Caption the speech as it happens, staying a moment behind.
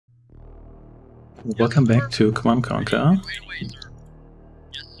Welcome back to Command Conquer,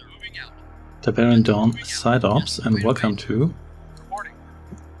 Tiberian Dawn Side Ops, and welcome to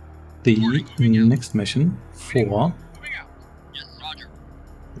the next mission for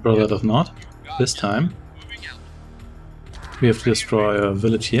the Alert of Nod. This time we have to destroy a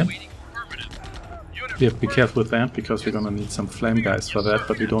village here. We have to be careful with that because we're gonna need some flame guys for that,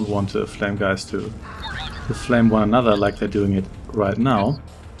 but we don't want the flame guys to flame one another like they're doing it right now.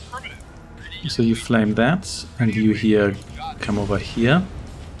 So you flame that, and you here come over here.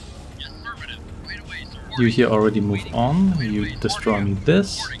 You here already move on, you destroy me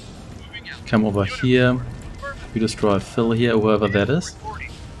this. Come over here, you destroy Phil here, whoever that is.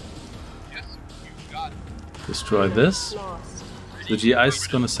 Destroy this. The GDI is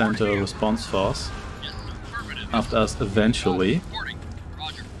gonna send a response force after us eventually.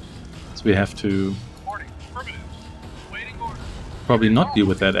 So we have to probably not deal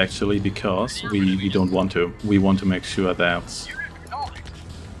with that actually, because we don't want to. We want to make sure that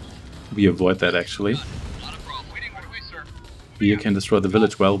we avoid that actually. You can destroy the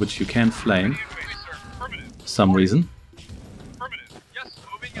village well, which you can flame. Some reason.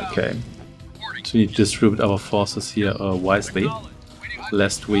 Okay. So we need to distribute our forces here wisely,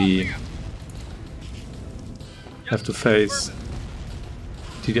 lest we have to face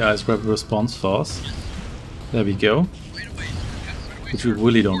GDI's rapid response force. There we go. Which we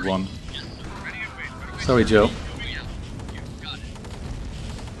really don't want. Sorry, Joe.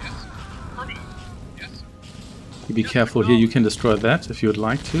 You be careful here, you can destroy that if you would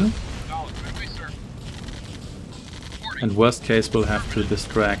like to. And worst case, we'll have to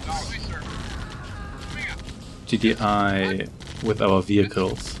distract GDI with our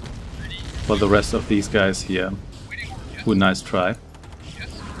vehicles for the rest of these guys here. Ooh, nice try.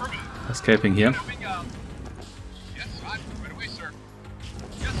 Escaping here.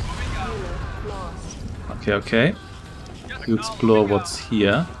 Okay, okay. You explore what's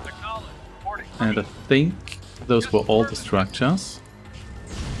here. And I think those were all the structures.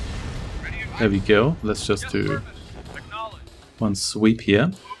 There we go. Let's just do one sweep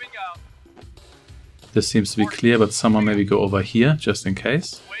here. This seems to be clear, but someone maybe go over here, just in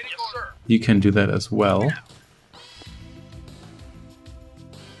case. You can do that as well.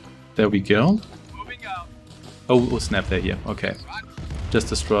 There we go. Oh, snap, they're here. Okay. Just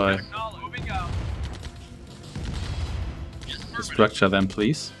destroy the structure then,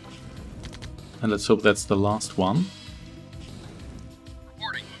 please. And let's hope that's the last one.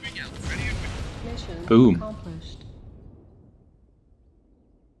 Boom.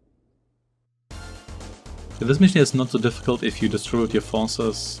 This mission is not so difficult if you distribute your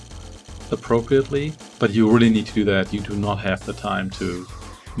forces appropriately, but you really need to do that. You do not have the time to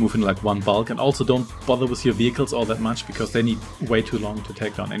move in like one bulk, and also don't bother with your vehicles all that much because they need way too long to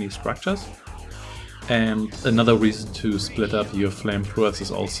take down any structures. And another reason to split up your flamethrowers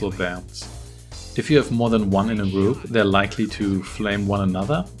is also that if you have more than one in a group, they're likely to flame one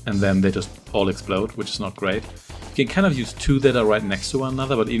another, and then they just all explode, which is not great. You can kind of use two that are right next to one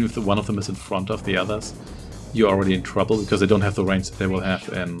another, but even if one of them is in front of the others, you're already in trouble because they don't have the range that they will have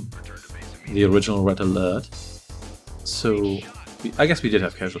in the original Red Alert. So I guess we did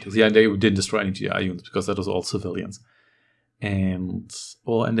have casualties. Yeah, they didn't destroy any GDI units because that was all civilians. And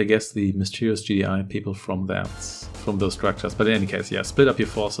I guess the mysterious GDI people from those structures. But in any case, yeah, split up your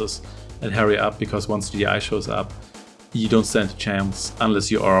forces and hurry up, because once GDI shows up, you don't stand a chance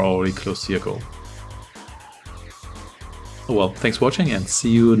unless you are already close to your goal. Well, thanks for watching and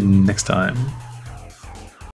see you next time.